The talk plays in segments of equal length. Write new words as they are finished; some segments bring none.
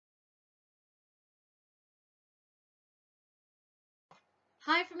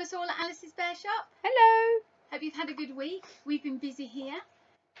Hi from us all at Alice's Bear Shop. Hello. Hope you've had a good week. We've been busy here.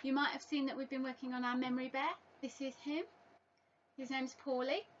 You might have seen that we've been working on our memory bear. This is him. His name's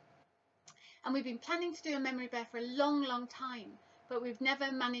Paulie. And we've been planning to do a memory bear for a long time, but we've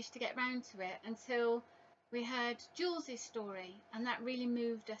never managed to get round to it until we heard Jules' story, and that really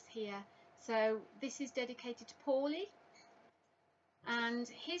moved us here. So this is dedicated to Paulie. And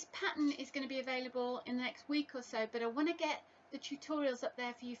his pattern is going to be available in the next week or so, but I want to get the tutorials up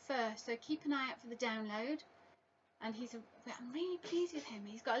there for you first, so keep an eye out for the download. And I'm really pleased with him.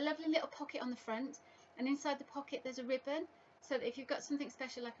 He's got a lovely little pocket on the front, and inside the pocket there's a ribbon, so that if you've got something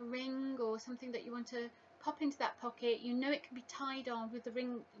special like a ring or something that you want to pop into that pocket, you know it can be tied on with the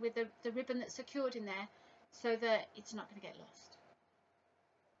ring, with the ribbon that's secured in there, so that it's not going to get lost.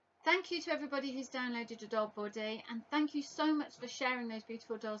 Thank you to everybody who's downloaded a doll body, and thank you so much for sharing those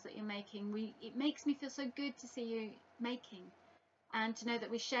beautiful dolls that you're making. It makes me feel so good to see you making and to know that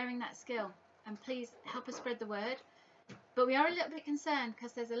we're sharing that skill, and please help us spread the word. But we are a little bit concerned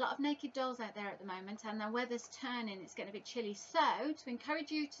because there's a lot of naked dolls out there at the moment, and the weather's turning, it's getting a bit chilly. So to encourage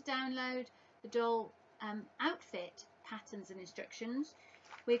you to download the doll outfit patterns and instructions,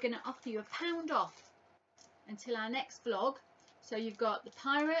 we're going to offer you £1 off until our next vlog. So you've got the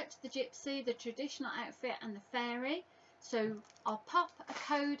pirate, the gypsy, the traditional outfit and the fairy. So I'll pop a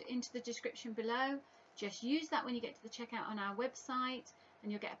code into the description below. Just use that when you get to the checkout on our website,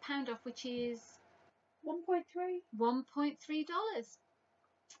 and you'll get £1 off, which is $1.3.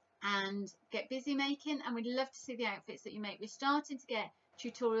 And get busy making, and we'd love to see the outfits that you make. We're starting to get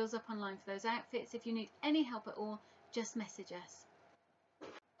tutorials up online for those outfits. If you need any help at all, just message us.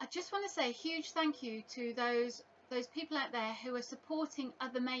 I just want to say a huge thank you to those people out there who are supporting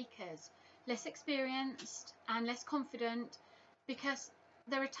other makers, less experienced and less confident, because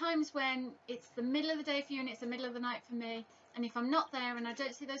there are times when it's the middle of the day for you and it's the middle of the night for me, and if I'm not there and I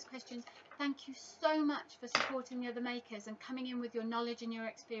don't see those questions, thank you so much for supporting the other makers and coming in with your knowledge and your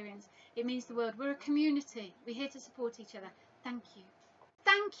experience. It means the world. We're a community. We're here to support each other. Thank you.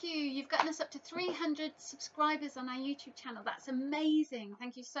 Thank you. You've gotten us up to 300 subscribers on our YouTube channel. That's amazing.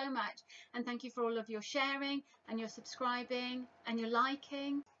 Thank you so much. And thank you for all of your sharing and your subscribing and your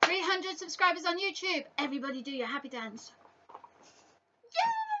liking. 300 subscribers on YouTube. Everybody do your happy dance.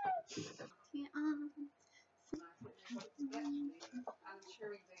 Yeah.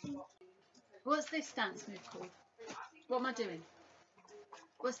 What's this dance move called? What am I doing?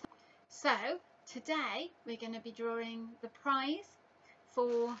 So today we're going to be drawing the prize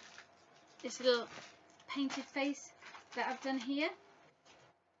for this little painted face that I've done here,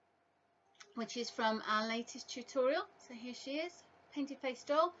 which is from our latest tutorial. So here she is, painted face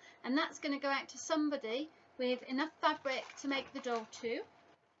doll, and that's going to go out to somebody with enough fabric to make the doll too.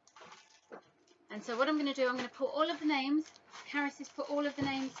 And so what I'm going to do, I'm going to put all of the names. Caris has put all of the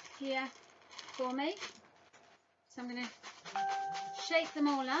names here for me. So I'm going to shake them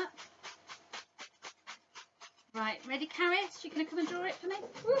all up. Right, ready, Caris? You going to come and draw it for me?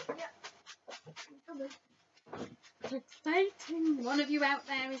 Yeah. Exciting. One of you out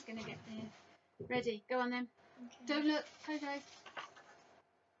there is going to get there. Ready? Go on then. Okay. Don't look. Close your eyes.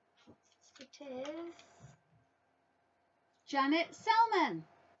 It is Janet Selman.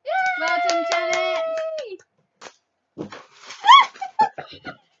 Yay! Well done, Janet.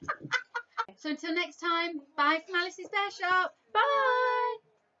 So until next time, bye from Alice's Bear Shop. Bye.